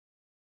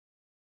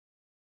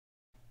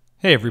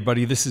Hey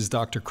everybody, this is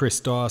Dr.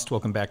 Chris Dost.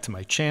 Welcome back to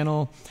my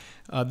channel.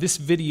 This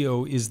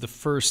video is the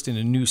first in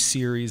a new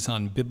series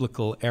on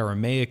Biblical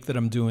Aramaic that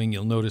I'm doing.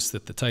 You'll notice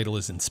that the title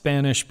is in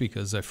Spanish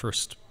because I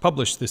first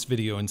published this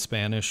video in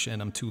Spanish and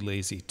I'm too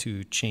lazy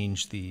to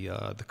change the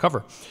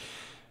cover.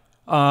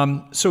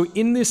 So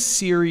in this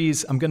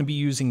series, I'm going to be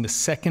using the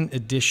second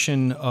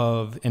edition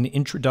of An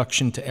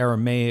Introduction to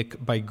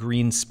Aramaic by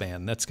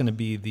Greenspahn. That's going to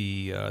be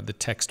the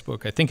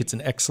textbook. I think it's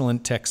an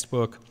excellent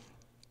textbook.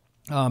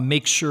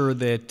 Make sure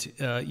that,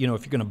 if you're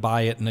going to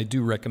buy it, and I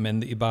do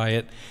recommend that you buy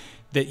it,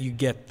 that you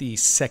get the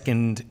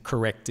second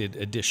corrected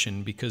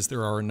edition because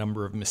there are a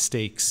number of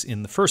mistakes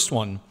in the first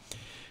one.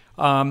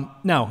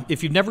 Now,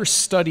 if you've never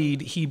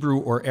studied Hebrew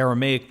or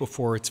Aramaic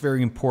before, it's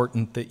very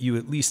important that you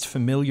at least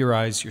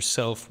familiarize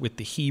yourself with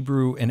the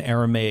Hebrew and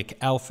Aramaic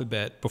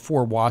alphabet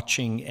before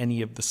watching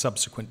any of the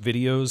subsequent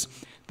videos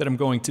that I'm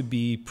going to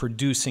be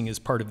producing as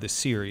part of this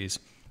series.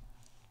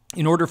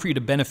 In order for you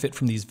to benefit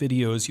from these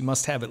videos, you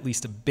must have at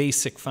least a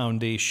basic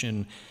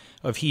foundation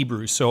of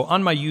Hebrew. So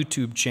on my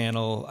YouTube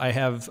channel, I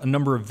have a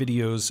number of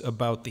videos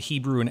about the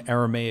Hebrew and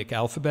Aramaic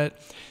alphabet.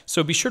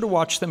 So be sure to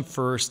watch them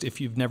first if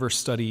you've never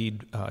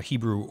studied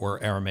Hebrew or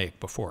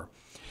Aramaic before.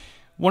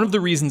 One of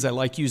the reasons I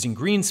like using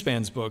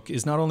Greenspahn's book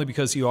is not only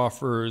because he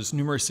offers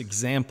numerous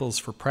examples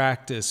for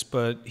practice,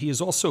 but he is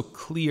also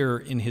clear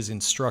in his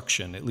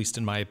instruction, at least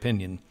in my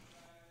opinion.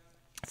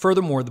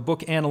 Furthermore, the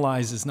book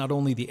analyzes not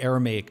only the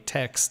Aramaic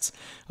texts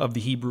of the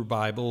Hebrew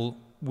Bible,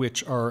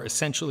 which are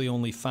essentially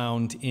only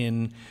found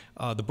in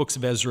the books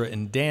of Ezra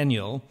and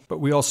Daniel, but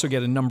we also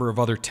get a number of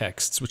other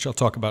texts, which I'll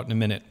talk about in a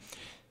minute.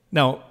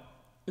 Now,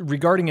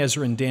 regarding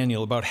Ezra and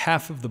Daniel, about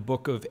half of the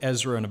book of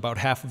Ezra and about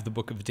half of the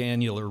book of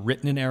Daniel are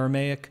written in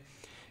Aramaic,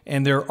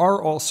 and there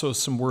are also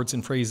some words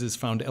and phrases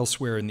found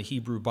elsewhere in the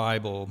Hebrew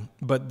Bible,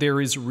 but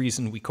there is a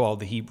reason we call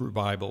the Hebrew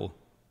Bible,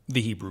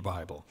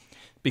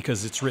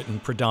 because it's written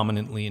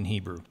predominantly in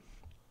Hebrew.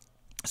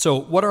 So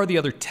what are the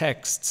other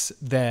texts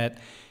that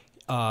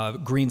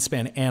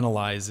Greenspahn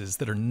analyzes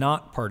that are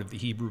not part of the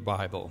Hebrew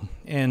Bible?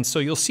 And so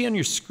you'll see on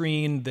your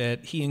screen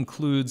that he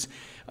includes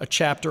a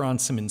chapter on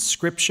some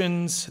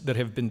inscriptions that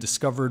have been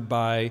discovered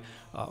by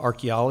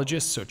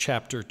archaeologists, so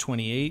chapter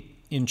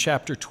 28. In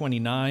chapter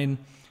 29,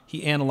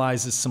 he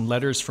analyzes some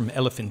letters from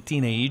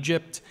Elephantine,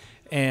 Egypt,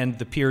 and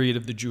the period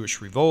of the Jewish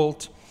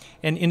revolt.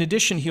 And in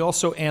addition, he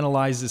also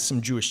analyzes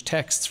some Jewish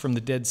texts from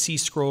the Dead Sea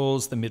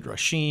Scrolls, the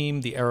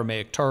Midrashim, the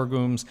Aramaic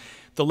Targums,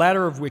 the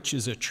latter of which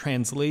is a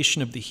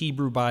translation of the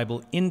Hebrew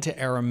Bible into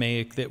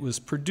Aramaic that was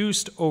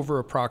produced over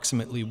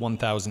approximately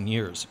 1,000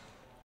 years.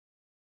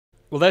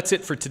 Well, that's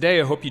it for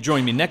today. I hope you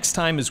join me next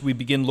time as we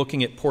begin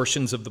looking at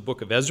portions of the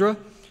book of Ezra.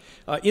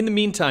 In the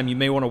meantime, you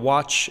may want to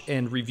watch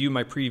and review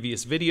my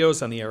previous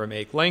videos on the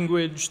Aramaic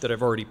language that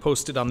I've already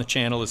posted on the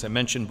channel, as I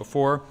mentioned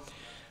before.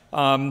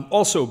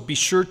 Also, be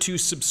sure to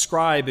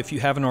subscribe if you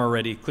haven't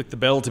already. Click the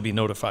bell to be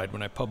notified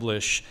when I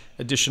publish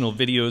additional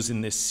videos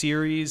in this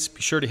series.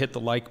 Be sure to hit the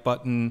like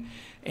button.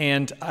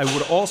 And I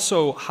would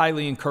also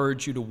highly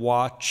encourage you to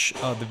watch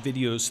the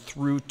videos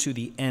through to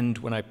the end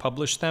when I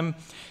publish them,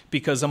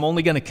 because I'm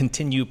only going to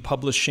continue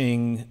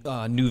publishing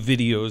new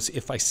videos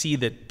if I see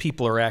that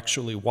people are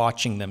actually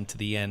watching them to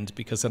the end,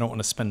 because I don't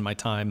want to spend my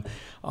time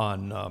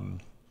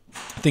on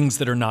things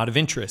that are not of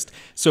interest.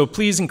 So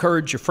please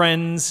encourage your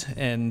friends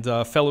and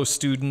fellow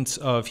students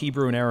of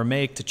Hebrew and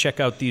Aramaic to check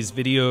out these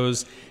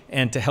videos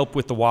and to help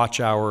with the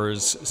watch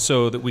hours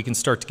so that we can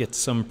start to get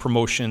some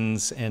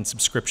promotions and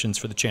subscriptions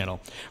for the channel.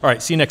 All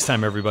right, see you next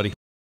time, everybody.